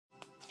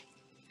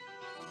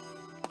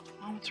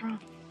What's wrong?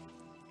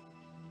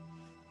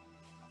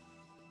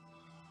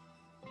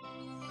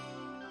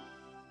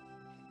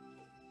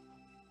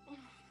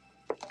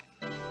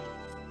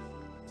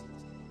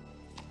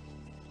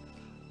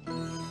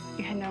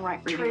 You had no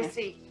right reading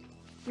Tracy.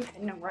 this. You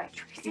had no right.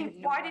 Tracy,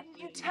 why didn't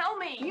you tell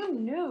me? You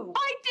knew.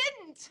 I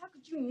didn't. How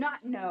could you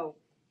not know?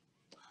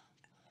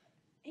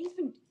 He's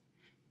been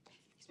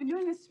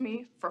doing this to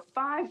me for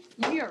 5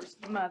 years,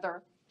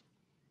 Mother.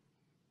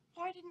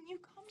 Why didn't you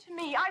come to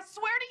me? I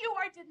swear to you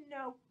I didn't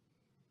know.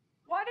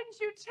 Why didn't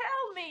you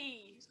tell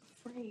me? I was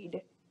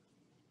afraid.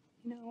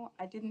 You know,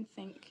 I didn't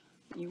think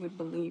you would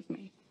believe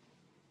me.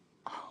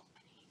 Oh,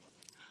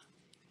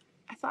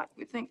 I thought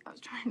you would think I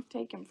was trying to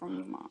take him from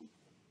you, Mom.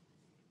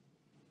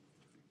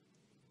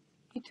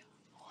 you don't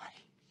know what.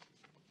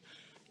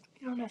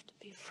 You don't have to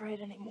be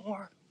afraid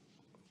anymore.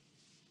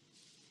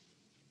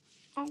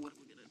 Oh, what are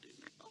we gonna do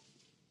now?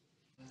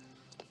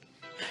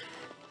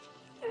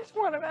 I just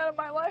want him out of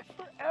my life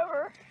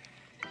forever.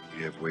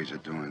 You have ways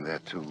of doing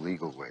that too,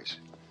 legal ways.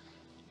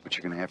 But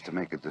you're gonna have to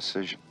make a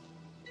decision.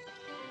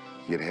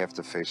 You'd have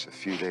to face a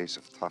few days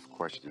of tough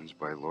questions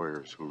by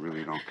lawyers who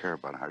really don't care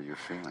about how you're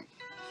feeling.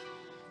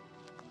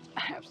 I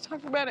have to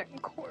talk about it in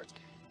court.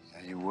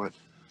 Yeah, you would.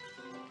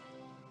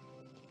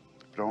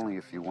 But only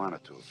if you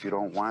wanted to. If you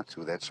don't want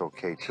to, that's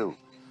okay too.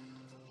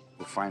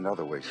 We'll find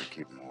other ways to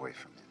keep him away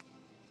from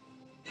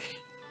you.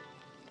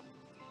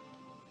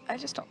 I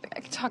just don't think I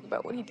can talk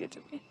about what he did to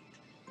me.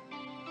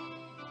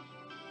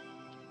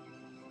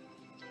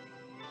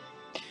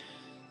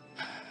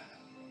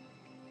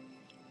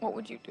 What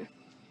would you do?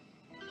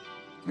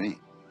 Me?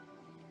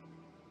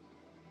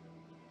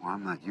 Well,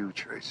 I'm not you,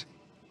 Tracy.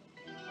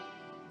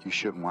 You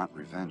shouldn't want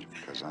revenge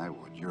because I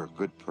would. You're a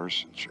good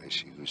person,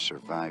 Tracy, who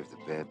survived a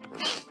bad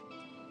person.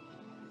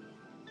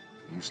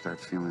 When you start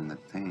feeling the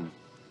pain,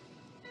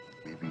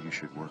 maybe you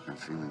should work on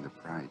feeling the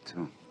pride,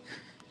 too.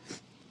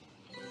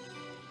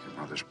 Your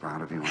mother's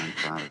proud of you, I'm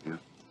proud of you.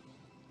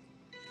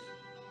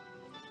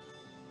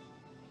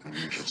 Maybe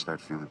you should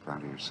start feeling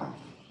proud of yourself.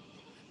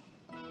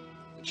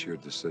 It's your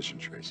decision,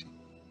 Tracy.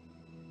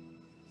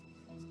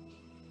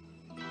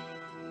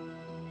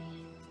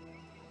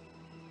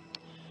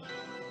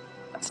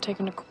 Let's take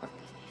him to court.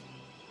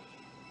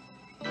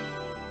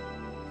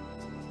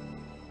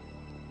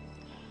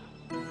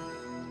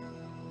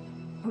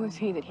 Who is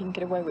he that he can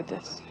get away with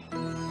this?